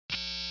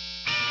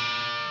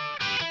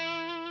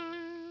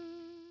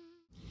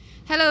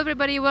Hello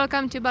everybody,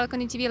 welcome to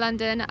BalconyTV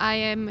London. I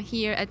am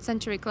here at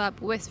Century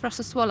Club with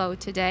Russell Swallow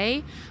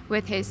today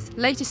with his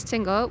latest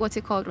single. What's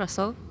it called,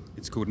 Russell?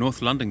 It's called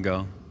North London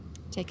Girl.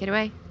 Take it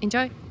away.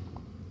 Enjoy.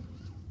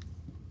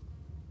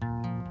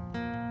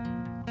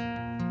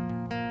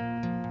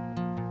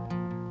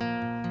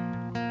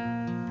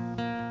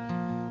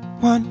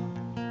 One,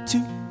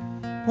 two,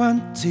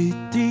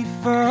 three,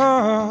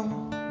 four.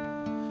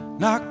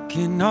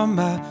 Knocking on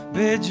my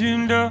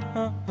bedroom door.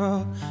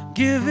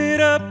 Give it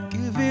up,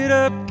 give it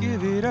up,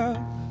 give it up.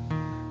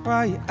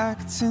 Why you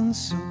acting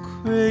so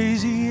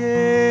crazy,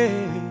 yeah?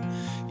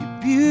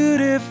 You're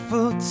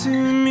beautiful to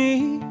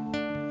me,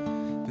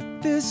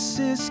 but this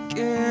is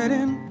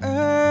getting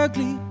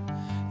ugly.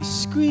 You're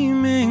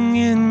screaming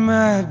in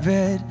my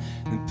bed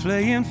and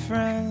playing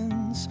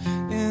friends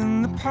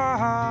in the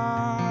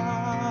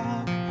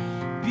park.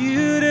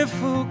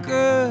 Beautiful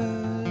girl,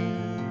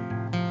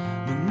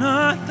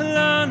 North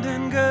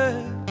London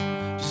girl,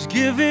 just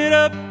give it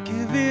up,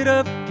 give it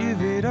up,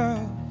 give it up.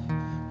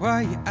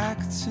 Why you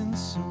acting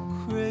so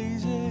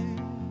crazy?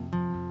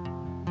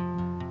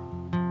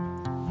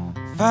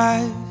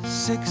 5,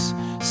 6,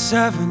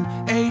 7,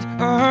 8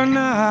 or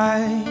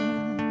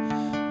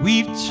 9.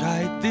 We've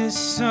tried this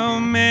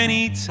so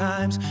many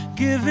times.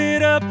 Give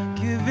it up,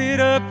 give it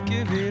up,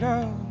 give it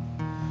up.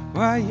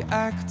 Why you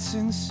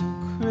acting so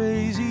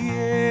crazy?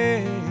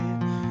 Yeah.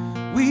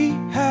 We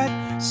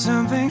had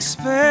something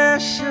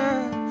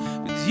special,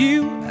 but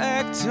you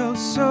act oh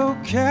so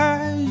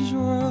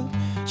casual,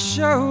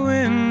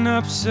 showing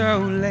up so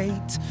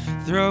late,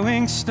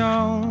 throwing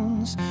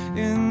stones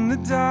in the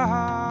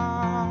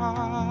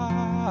dark.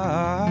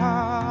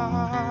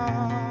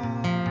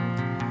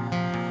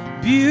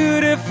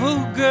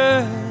 Beautiful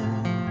girl,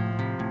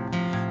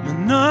 my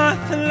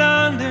North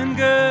London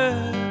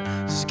girl,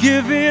 just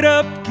give it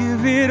up,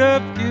 give it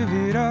up, give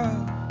it up.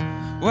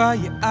 Why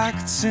you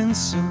acting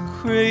so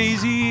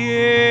crazy,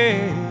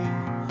 yeah?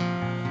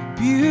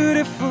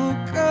 Beautiful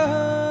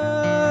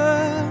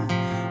girl,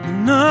 the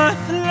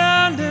North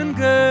London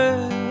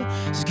girl,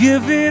 just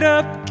give it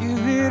up,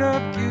 give it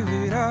up, give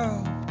it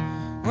up.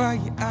 Why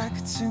you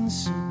acting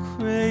so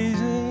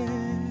crazy?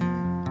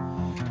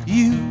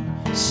 You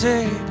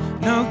say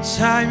no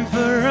time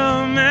for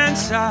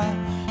romance, I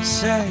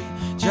say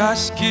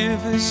just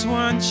give us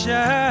one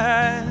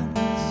chance.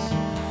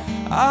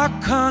 I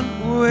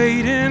can't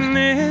wait in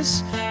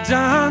this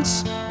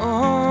dance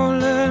all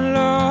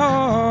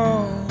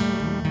alone.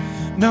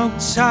 No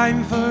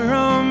time for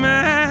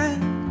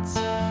romance,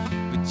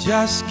 but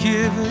just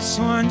give us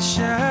one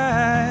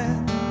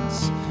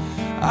chance.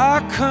 I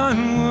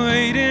can't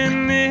wait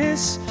in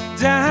this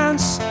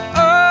dance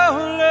all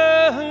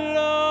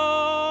alone.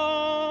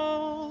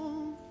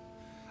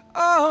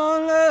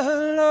 All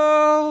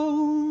alone.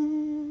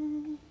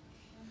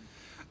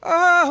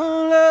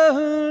 All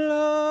alone.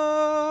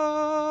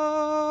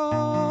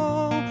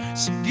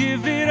 So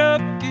give it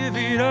up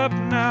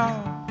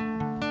now.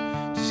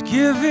 Just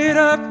give it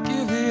up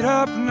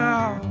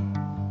now.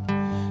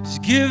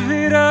 Just give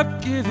it up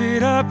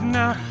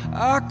now.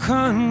 I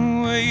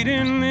can't wait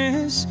in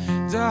this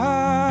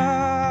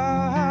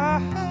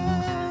dance.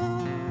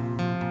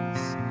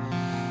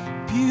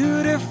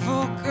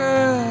 Beautiful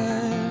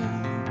girl,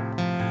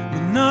 the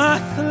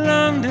North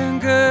London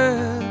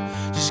girl,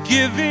 just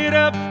give it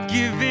up,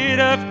 give it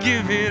up,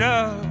 give it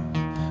up.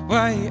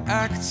 Why you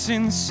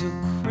acting so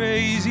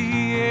crazy,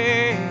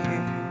 yeah?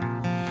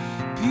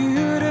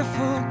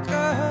 Beautiful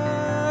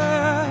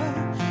girl,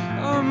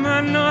 oh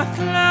my North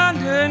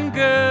London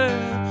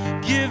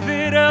girl, give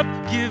it up,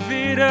 give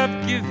it up,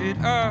 give it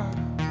up.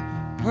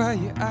 Why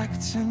you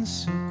acting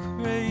so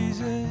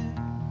crazy?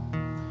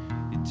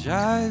 You're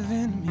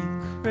driving me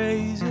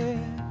crazy.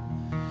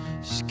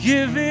 Just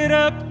give it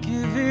up,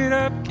 give it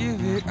up, give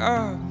it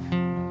up.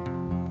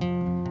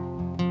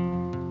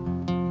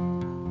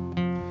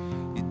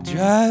 You're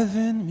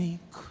driving me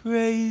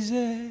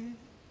crazy.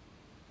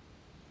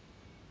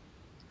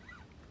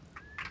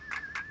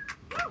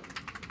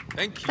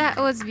 Thank you. That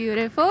was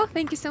beautiful.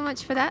 Thank you so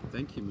much for that.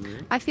 Thank you,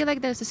 Maria. I feel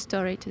like there's a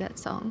story to that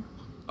song.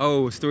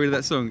 Oh, a story to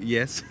that song?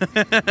 Yes.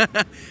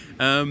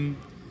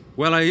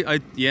 Well,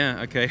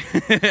 yeah, okay.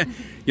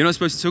 You're not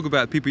supposed to talk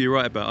about people you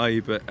write about, are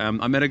you? But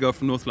I met a girl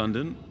from North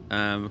London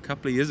a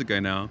couple of years ago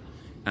now,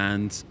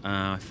 and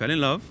I fell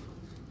in love,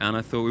 and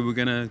I thought we were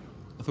gonna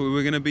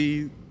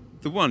be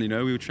the one. You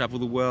know, we would travel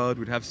the world,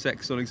 we'd have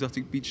sex on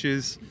exotic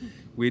beaches.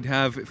 We'd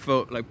have, it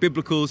felt like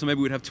biblical, so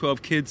maybe we'd have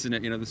 12 kids in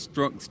it, you know, the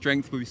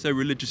strength would be so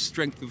religious,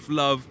 strength of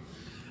love,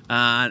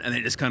 and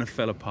it just kind of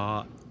fell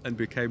apart and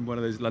became one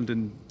of those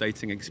London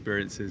dating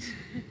experiences.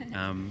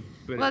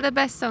 Well, the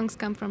best songs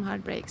come from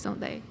heartbreaks, don't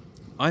they?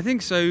 I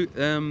think so,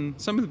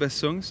 some of the best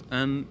songs,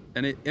 and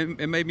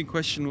it made me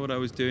question what I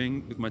was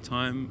doing with my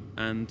time,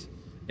 and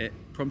it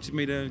prompted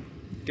me to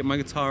get my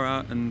guitar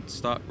out and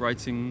start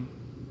writing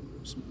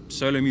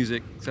solo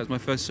music. So that was my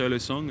first solo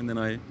song, and then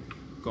I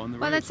got on the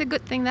road. Well, that's a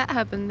good thing that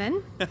happened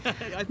then.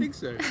 I think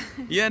so.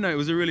 Yeah, no, it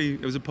was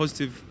a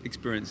positive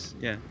experience.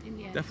 Yeah, In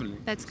the end. definitely.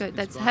 That's good.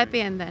 That's inspiring.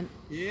 happy end then.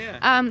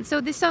 Yeah. So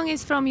this song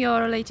is from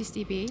your latest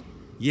EP.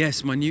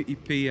 Yes, my new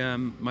EP,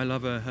 My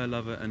Lover, Her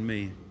Lover and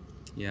Me.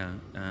 Yeah,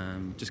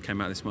 just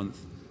came out this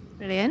month.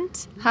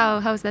 Brilliant.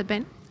 How's that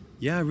been?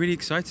 Yeah, really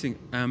exciting.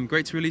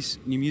 Great to release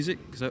new music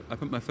because I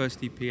put my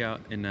first EP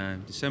out in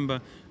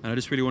December, and I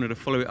just really wanted to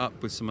follow it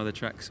up with some other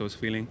tracks I was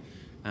feeling.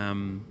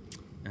 And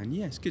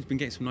yeah, it's good. Been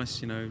getting some nice,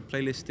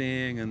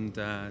 playlisting and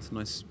some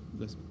nice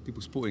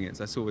people supporting it.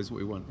 So that's always what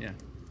we want. Yeah.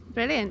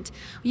 Brilliant.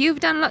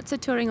 You've done lots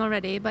of touring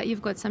already, but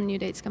you've got some new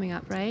dates coming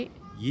up, right?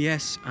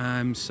 Yes.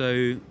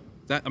 So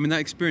that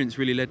experience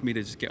really led me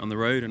to just get on the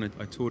road, and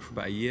I toured for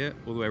about a year,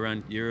 all the way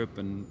around Europe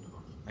and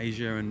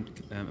Asia and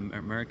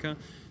America.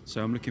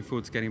 So I'm looking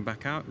forward to getting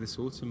back out this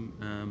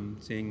autumn,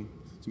 seeing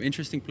some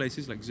interesting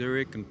places like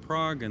Zurich and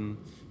Prague and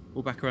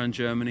all back around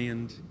Germany,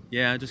 and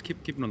yeah, just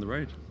keeping on the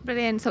road.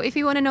 Brilliant. So if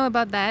you want to know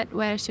about that,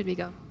 where should we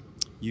go?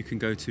 You can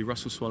go to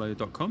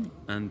russellswallow.com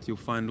and you'll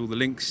find all the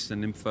links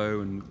and info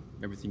and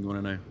everything you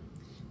want to know.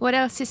 What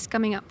else is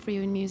coming up for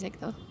you in music,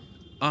 though?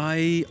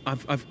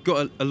 I've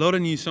got a lot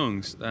of new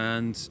songs,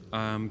 and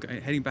I'm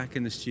heading back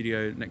in the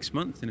studio next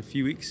month in a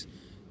few weeks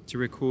to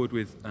record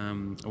with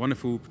a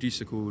wonderful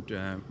producer called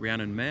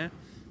Rhiannon Mayer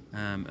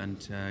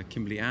and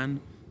Kimberly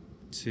Anne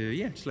to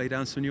just lay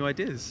down some new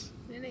ideas.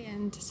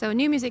 Brilliant. So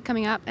new music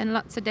coming up and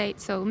lots of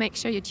dates, so make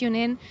sure you tune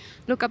in.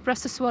 Look up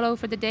Russell Swallow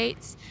for the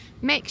dates.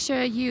 Make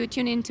sure you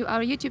tune in to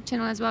our YouTube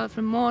channel as well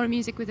for more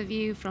music with a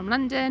view from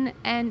London,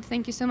 and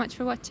thank you so much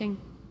for watching.